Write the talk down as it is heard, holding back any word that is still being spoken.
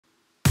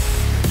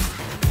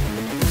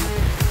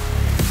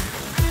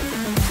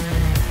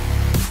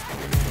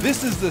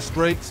This is the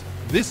streets.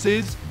 This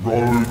is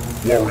Road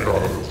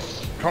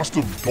Warriors.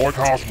 Custom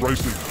Diecast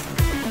Racing.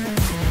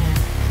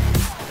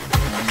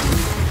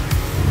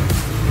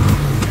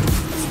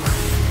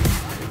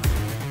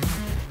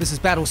 This is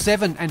Battle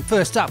 7, and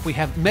first up we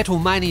have Metal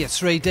Mania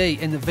 3D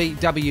in the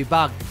VW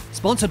Bug.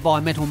 Sponsored by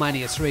Metal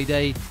Mania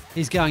 3D,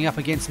 he's going up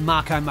against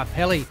Marco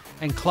Mappelli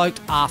and Cloaked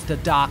After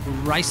Dark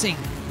Racing.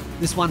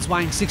 This one's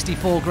weighing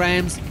 64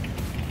 grams.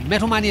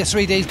 Metal Mania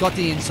 3D's got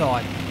the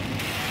inside.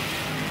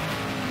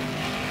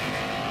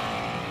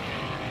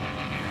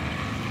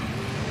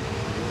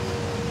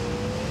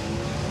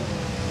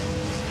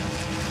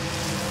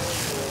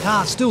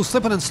 Car still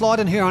slipping and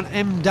sliding here on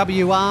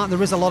MWR.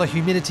 There is a lot of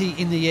humidity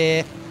in the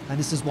air, and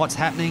this is what's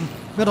happening.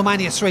 Metal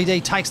Mania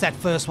 3D takes that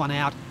first one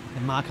out,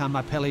 and Marco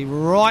Mappelli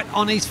right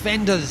on his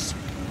fenders.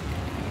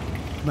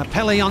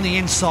 Mappelli on the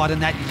inside in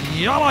that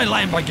yellow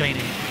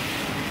Lamborghini.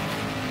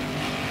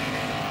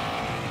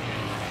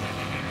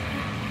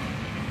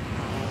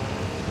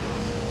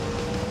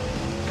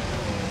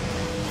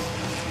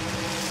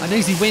 An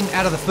easy win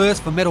out of the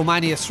first for Metal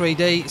Mania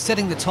 3D,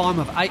 setting the time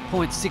of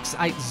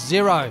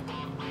 8.680.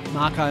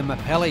 Marco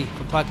Mappelli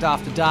for Cloaked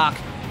After Dark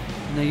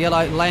in the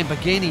yellow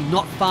Lamborghini,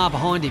 not far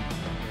behind him.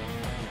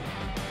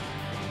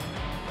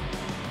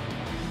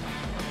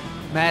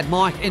 Mad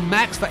Mike in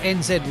Max for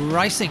NZ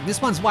Racing.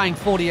 This one's weighing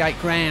 48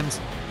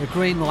 grams. The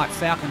Green Light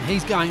Falcon,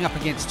 he's going up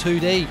against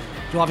 2D,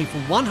 driving for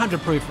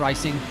 100 proof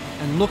racing,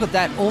 and look at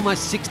that,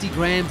 almost 60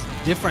 grams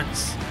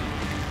difference.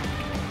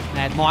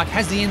 Mad Mike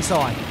has the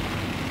inside.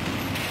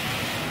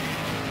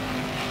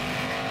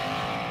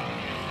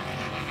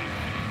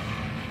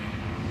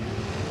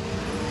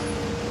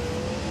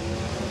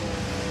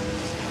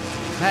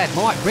 Mad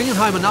Mike bringing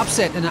home an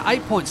upset in an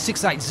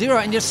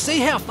 8.680, and you see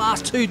how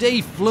fast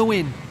 2D flew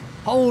in.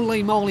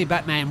 Holy moly,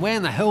 Batman, where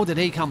in the hell did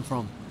he come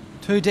from?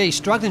 2D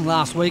struggling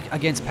last week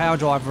against Power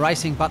Drive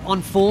Racing, but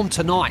on form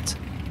tonight.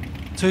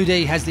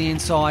 2D has the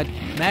inside.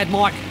 Mad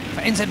Mike for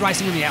NZ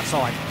Racing on the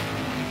outside.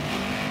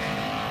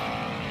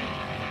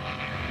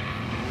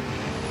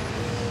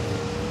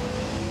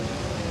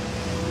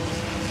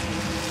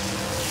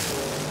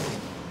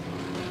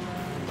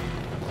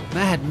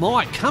 Mad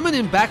Mike coming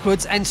in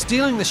backwards and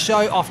stealing the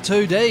show off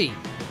 2D.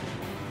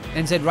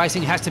 NZ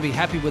Racing has to be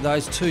happy with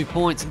those 2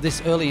 points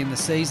this early in the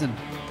season.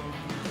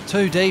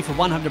 2D for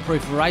 100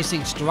 proof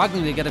racing,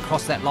 struggling to get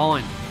across that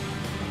line.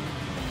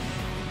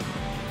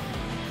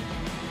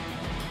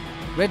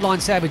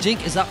 Redline Savage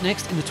Inc. is up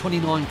next in the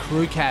 29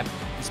 crew cab.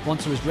 The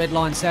sponsor is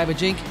Redline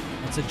Savage Inc.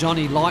 It's a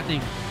Johnny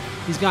Lightning.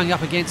 He's going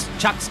up against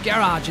Chuck's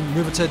Garage in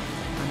Riveted,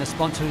 and the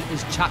sponsor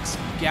is Chuck's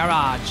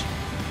Garage.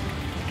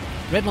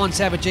 Redline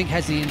Savage Inc.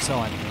 has the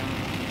inside.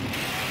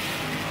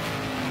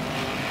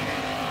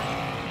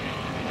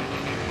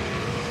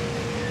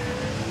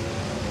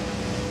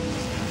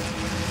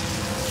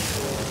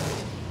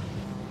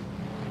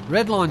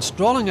 Redline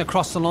strolling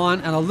across the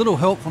line, and a little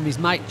help from his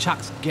mate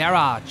Chuck's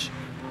Garage.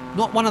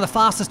 Not one of the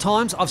fastest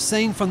times I've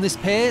seen from this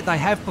pair. They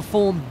have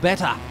performed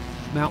better.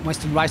 Mount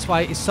Western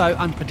Raceway is so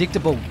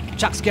unpredictable.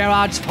 Chuck's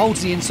Garage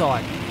holds the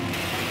inside.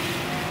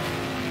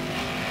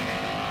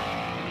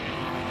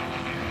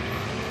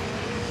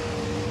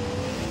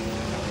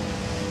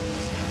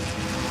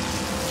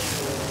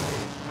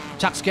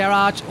 Chuck's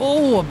Garage,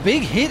 oh, a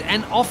big hit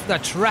and off the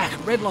track.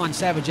 Redline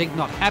Savage Inc.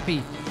 not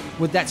happy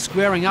with that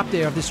squaring up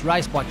there of this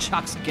race by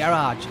Chuck's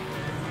Garage.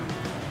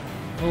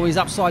 Oh, he's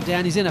upside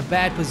down. He's in a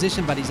bad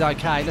position, but he's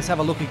okay. Let's have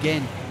a look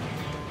again.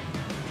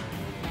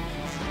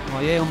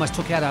 Oh yeah, almost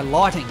took out our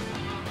lighting.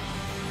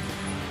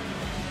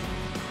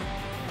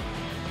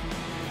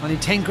 Only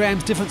 10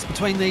 grams difference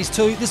between these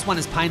two. This one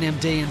is Pain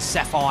MD and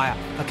Sapphire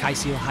for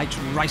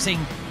KCLH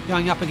Racing.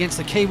 Going up against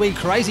the Kiwi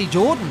Crazy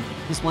Jordan.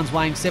 This one's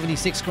weighing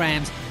 76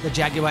 grams, the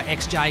Jaguar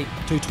XJ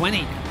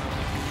 220.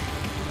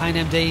 Pain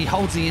MD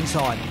holds the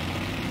inside.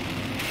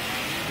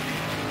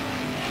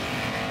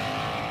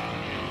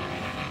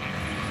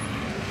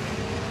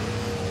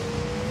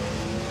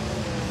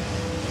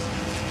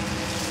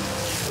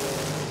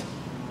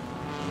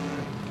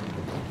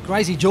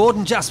 Crazy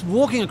Jordan just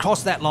walking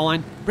across that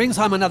line, brings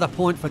home another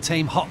point for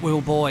Team Hot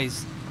Wheel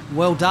Boys.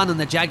 Well done in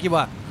the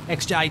Jaguar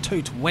XJ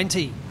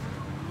 220.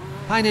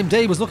 Pain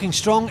MD was looking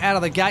strong out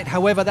of the gate,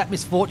 however that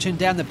misfortune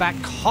down the back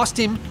cost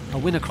him a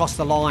win across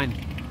the line.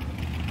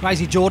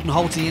 Crazy Jordan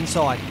holds the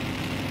inside.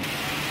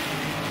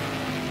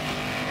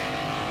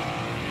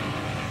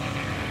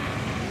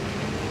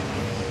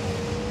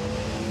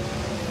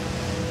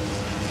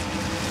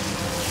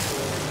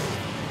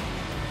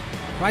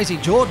 Crazy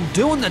Jordan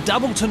doing the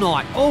double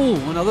tonight. Oh,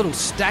 and a little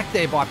stack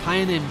there by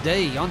Pain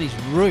MD on his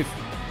roof.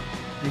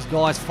 These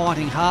guys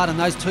fighting hard, and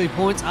those 2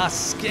 points are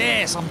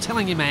scarce, I'm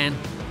telling you, man.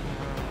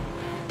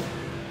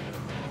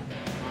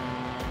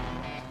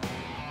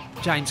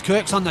 James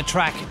Kirk's on the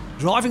track,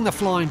 driving the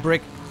flying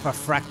brick for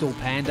Fractal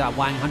Panda,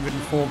 weighing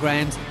 104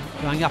 grams,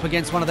 going up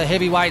against one of the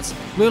heavyweights,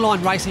 Blue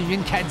Line Racing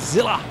in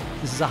Cadzilla.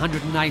 This is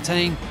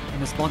 118,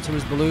 and the sponsor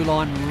is Blue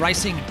Line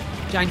Racing.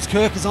 James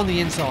Kirk is on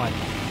the inside.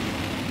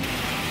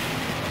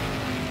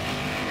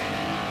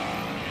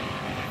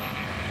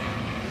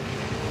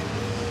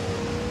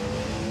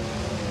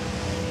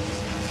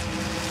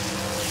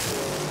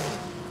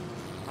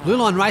 Blue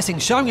Line Racing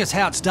showing us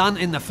how it's done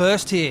in the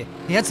first here.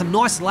 He had some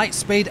nice late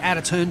speed out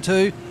of turn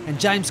 2, and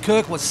James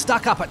Kirk was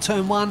stuck up at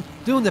turn 1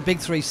 doing the big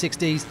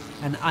 360s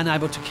and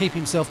unable to keep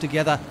himself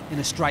together in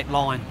a straight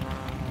line.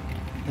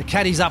 The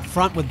caddy's up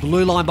front with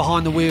Blue Line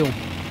behind the wheel.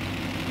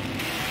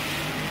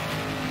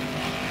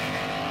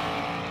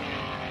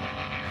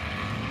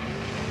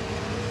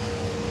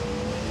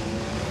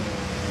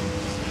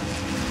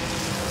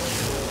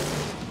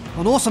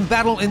 An awesome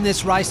battle in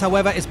this race,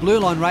 however, is Blue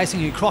Line Racing,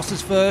 who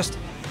crosses first,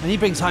 and he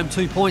brings home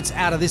 2 points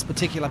out of this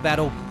particular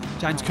battle.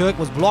 James Kirk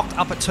was blocked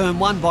up at turn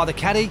 1 by the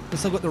caddy.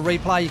 Let's look at the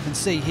replay. You can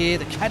see here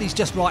the caddy's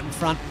just right in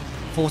front,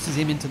 forces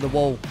him into the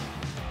wall.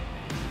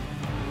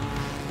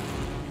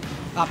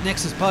 Up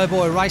next is Po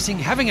Boy Racing,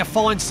 having a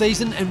fine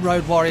season in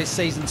Road Warriors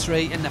Season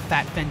 3 in the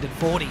Fat Fended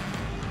 40.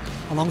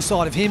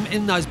 Alongside of him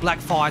in those black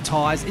fire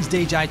tyres is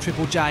DJ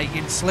Triple J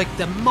in slick,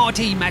 the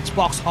mighty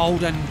Matchbox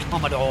Holden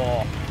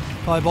Commodore.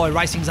 Po Boy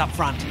Racing's up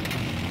front.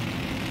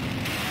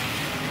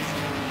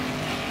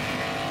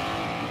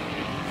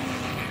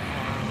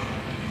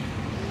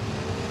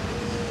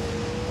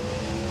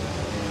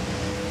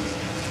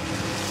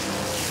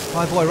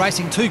 Po Boy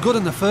Racing too good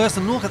in the first,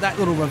 and look at that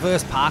little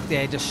reverse park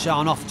there, just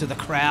showing off to the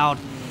crowd.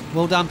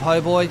 Well done,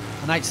 Po Boy.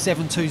 An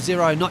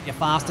 8.720, not your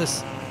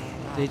fastest.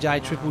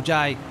 DJ Triple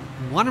J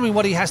wondering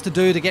what he has to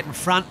do to get in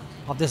front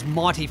of this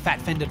mighty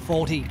Fat Fended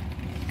 40.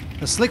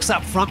 The slick's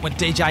up front with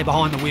DJ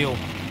behind the wheel.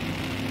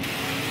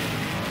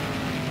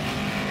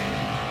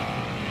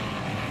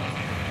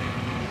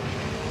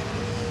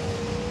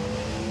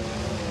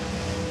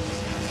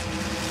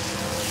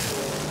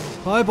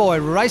 Po Boy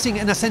Racing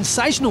in a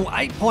sensational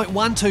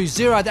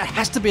 8.120. That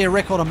has to be a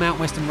record on Mount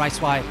Western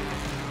Raceway.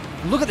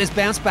 Look at this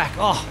bounce back.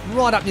 Oh,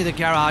 right up near the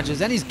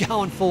garages, and he's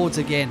going forwards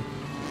again.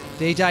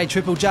 DJ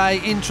Triple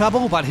J in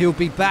trouble, but he'll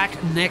be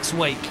back next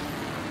week.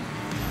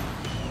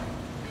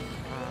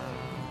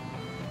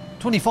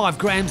 25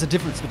 grams of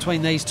difference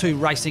between these two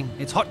racing.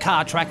 It's Hot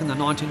Car Track and the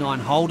 99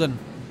 Holden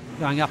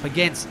going up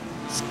against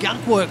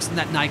Skunk Works in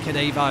that Naked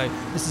Evo.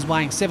 This is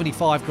weighing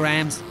 75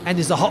 grams and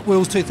is the Hot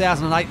Wheels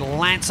 2008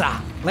 Lancer.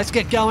 Let's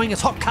get going.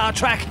 It's Hot Car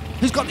Track.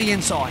 Who's got the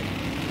inside?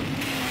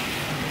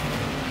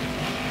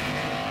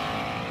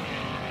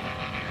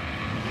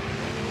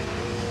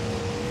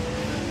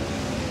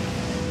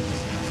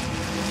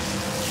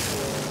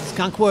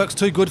 Skunk Works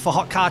too good for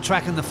Hot Car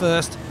Track in the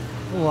first.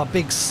 Oh, a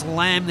big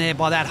slam there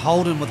by that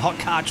Holden with Hot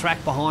Car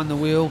Track behind the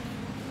wheel.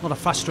 A lot of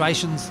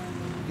frustrations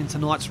in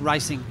tonight's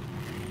racing.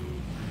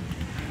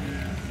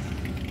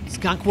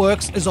 Skunk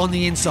Works is on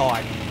the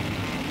inside.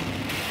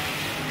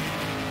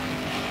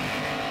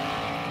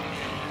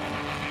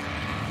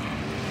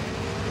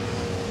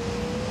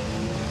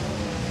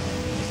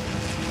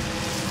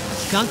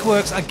 Skunk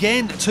Works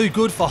again too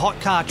good for Hot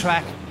Car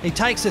Track. He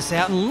takes us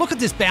out, and look at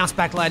this bounce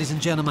back, ladies and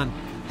gentlemen.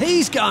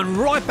 He's going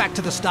right back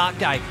to the start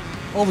gate.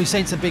 Oh, we've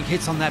seen some big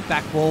hits on that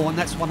back wall, and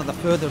that's one of the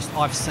furthest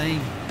I've seen.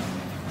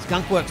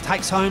 Skunk Works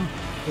takes home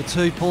the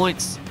 2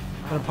 points.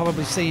 Gonna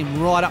probably see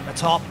him right up the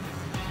top.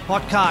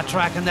 Hot Car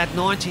Track and that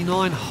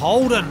 99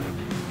 Holden.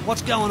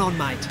 What's going on,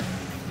 mate?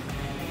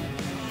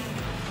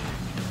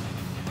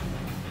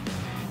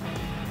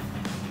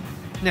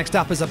 Next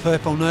up is a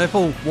Purple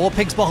Nurple.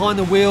 Warpig's behind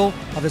the wheel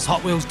of his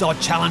Hot Wheels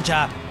Dodge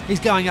Challenger. He's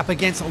going up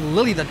against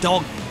Lily the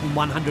Dog in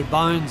 100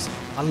 Bones.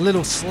 A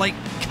little sleek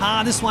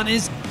car this one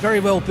is. Very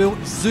well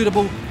built,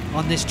 suitable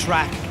on this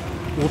track.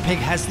 Warpig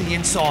has the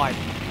inside.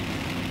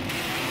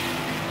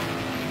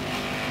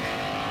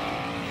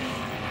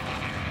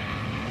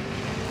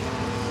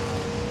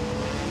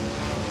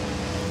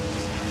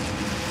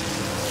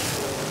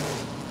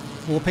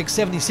 Warpig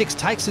 76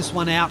 takes this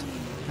one out,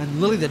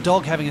 and Lily the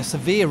Dog having a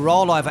severe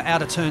rollover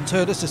out of turn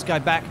 2. Let's just go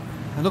back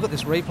and look at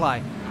this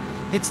replay.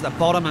 Hits the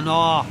bottom, and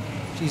oh,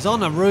 she's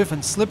on the roof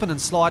and slipping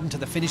and sliding to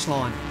the finish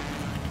line.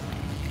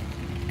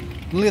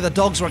 Lily the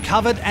Dog's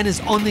recovered and is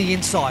on the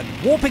inside.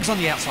 Warpig's on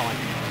the outside.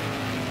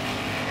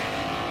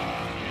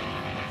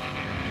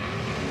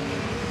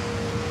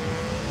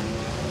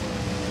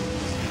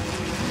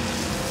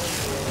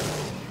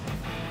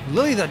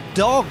 Lily the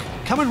Dog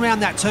coming around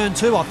that turn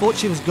 2. I thought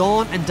she was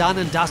gone and done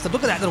and dusted.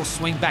 Look at that little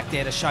swing back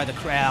there to show the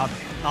crowd.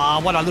 Ah,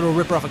 what a little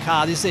ripper of a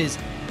car this is.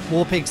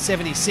 Warpig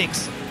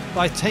 76.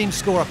 Both teams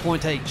score a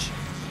point each.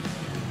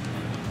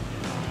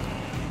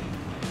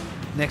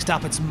 Next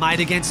up, it's mate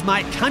against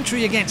mate,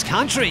 country against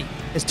country.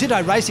 It's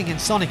Tito Racing in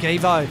Sonic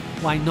Evo,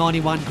 weighing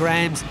 91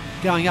 grams,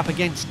 going up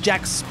against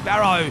Jack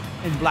Sparrow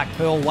in Black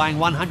Pearl, weighing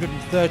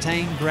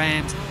 113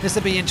 grams. This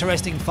will be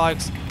interesting,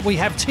 folks. We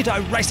have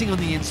Tito Racing on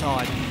the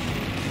inside.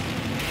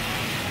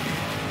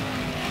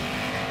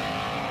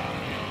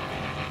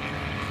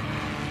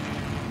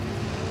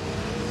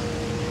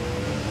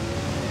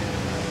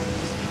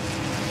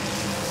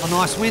 A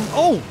nice win.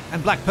 Oh,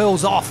 and Black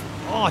Pearl's off.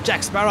 Oh,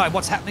 Jack Sparrow,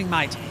 what's happening,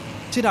 mate?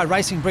 Tito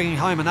Racing bringing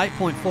home an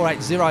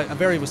 8.480, a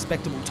very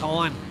respectable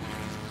time.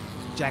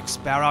 Jack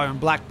Sparrow and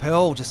Black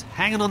Pearl just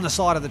hanging on the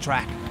side of the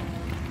track.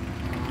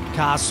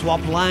 Cars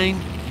swap lane.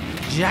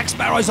 Jack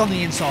Sparrow's on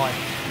the inside.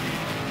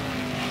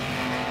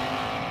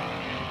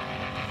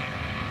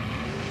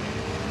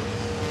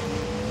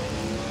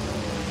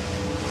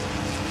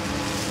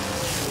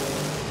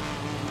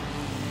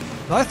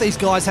 Both these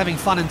guys having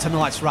fun in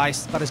tonight's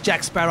race, but it's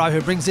Jack Sparrow who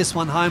brings this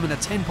one home in a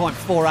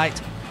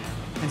 10.48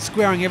 and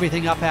squaring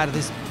everything up out of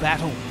this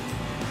battle.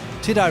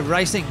 Tito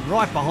Racing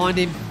right behind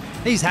him.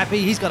 He's happy,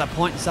 he's got a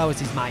point, and so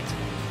is his mate.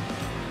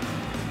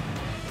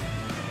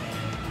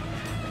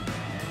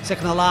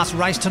 Second to last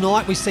race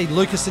tonight, we see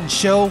Lucas and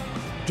Shell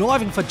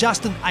driving for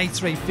Justin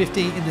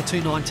A350 in the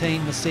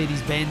 219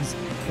 Mercedes-Benz,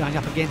 going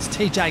up against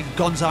TJ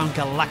Gonzo and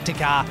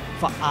Galactica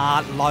for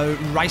Arlo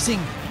Racing.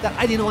 That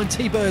 89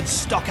 T-Bird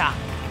stocker.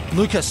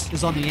 Lucas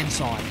is on the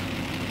inside.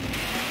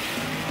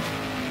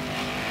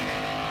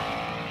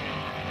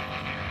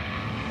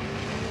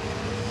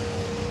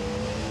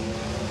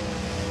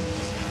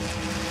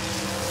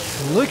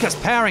 Lucas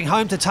powering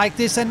home to take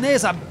this, and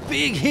there's a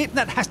big hit.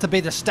 That has to be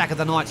the stack of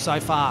the night so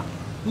far.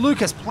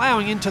 Lucas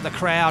ploughing into the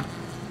crowd.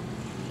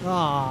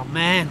 Oh,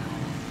 man.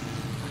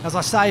 As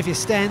I say, if you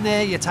stand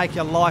there, you take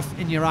your life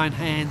in your own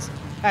hands.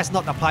 That's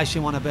not the place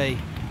you want to be.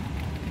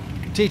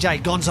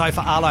 TJ Gonzo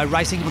for Arlo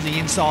Racing on the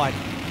inside.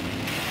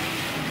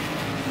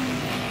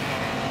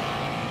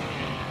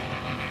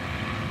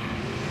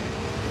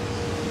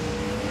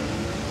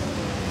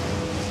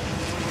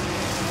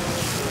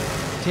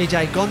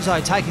 TJ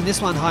Gonzo taking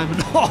this one home.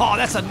 Oh,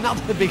 that's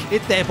another big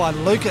hit there by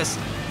Lucas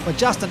for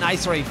Justin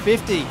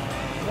A350.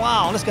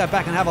 Wow, let's go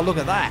back and have a look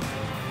at that.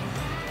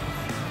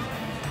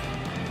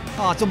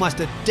 Oh, it's almost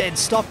a dead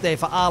stop there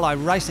for Arlo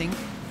Racing.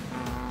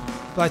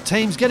 Both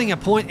teams getting a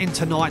point in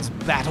tonight's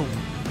battle.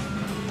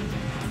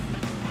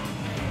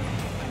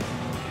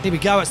 Here we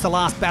go, it's the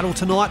last battle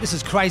tonight. This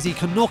is Crazy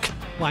Canuck,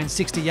 weighing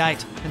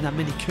 68, and the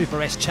Mini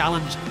Cooper S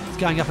Challenge. It's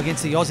going up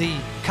against the Aussie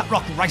Cut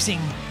Rock Racing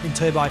in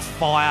Turbo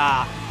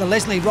Fire. The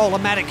Leslie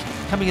Roller-Matic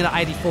coming in at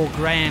 84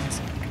 grams.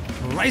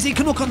 Crazy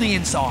Canuck on the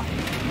inside.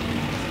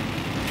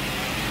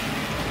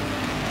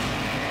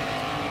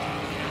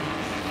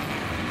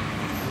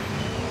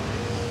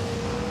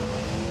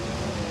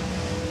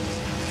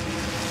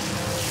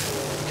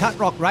 Cut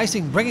Rock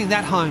Racing bringing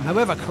that home.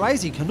 However,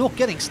 Crazy Canuck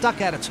getting stuck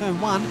out of turn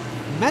 1,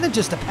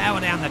 manages to power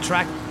down the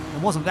track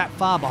and wasn't that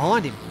far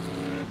behind him.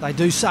 They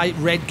do say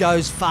red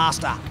goes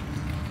faster.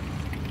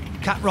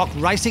 Cut Rock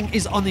Racing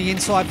is on the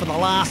inside for the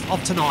last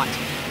of tonight.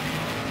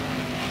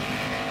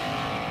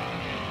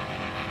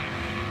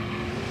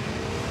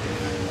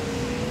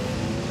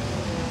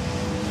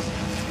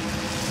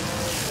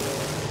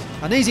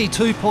 An easy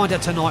 2-pointer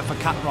tonight for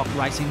Cut Rock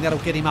Racing. That'll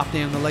get him up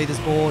there on the leaders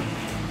board.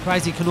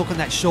 Crazy Canuck in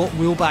that short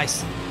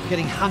wheelbase,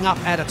 getting hung up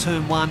out of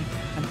turn 1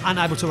 and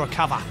unable to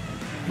recover.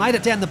 Made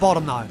it down the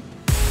bottom though.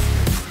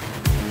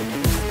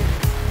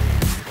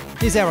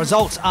 Here's our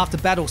results after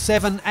Battle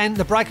 7, and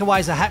the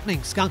breakaways are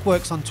happening.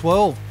 Skunkworks on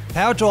 12,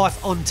 Power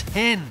Drive on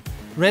 10,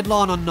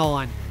 Redline on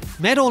 9,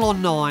 Metal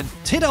on 9,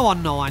 Tito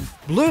on 9,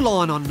 Blue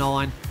Line on 9,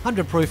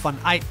 100 Proof on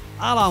 8,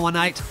 Arlo on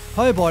 8,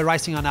 Po Boy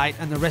Racing on 8,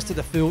 and the rest of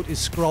the field is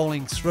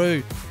scrolling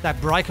through. That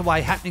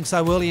breakaway happening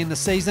so early in the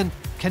season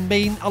can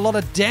mean a lot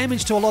of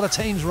damage to a lot of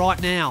teams right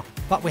now,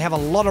 but we have a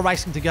lot of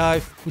racing to go.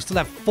 We still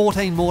have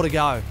 14 more to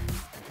go.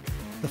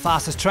 The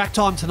fastest track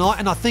time tonight,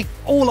 and I think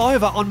all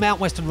over on Mount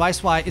Western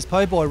Raceway, is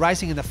Po Boy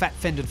Racing in the Fat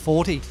Fended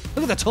 40.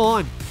 Look at the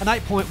time, an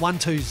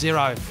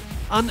 8.120.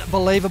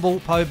 Unbelievable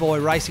Po Boy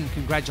Racing,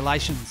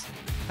 congratulations.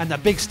 And the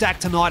big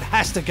stack tonight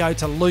has to go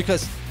to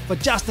Lucas for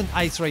Justin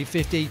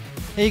A350.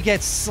 He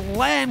gets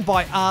slammed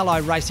by Arlo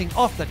Racing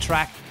off the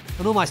track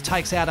and almost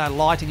takes out our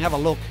lighting. Have a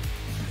look.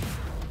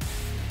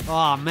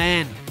 Oh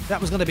man, that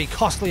was going to be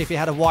costly if you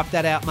had to wipe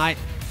that out, mate.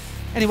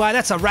 Anyway,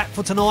 that's a wrap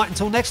for tonight.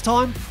 Until next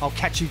time, I'll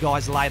catch you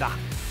guys later.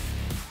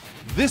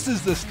 This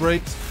is the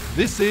streets.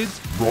 This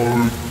is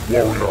Road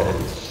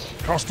Warriors.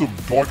 Custom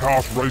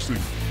Diecast Racing.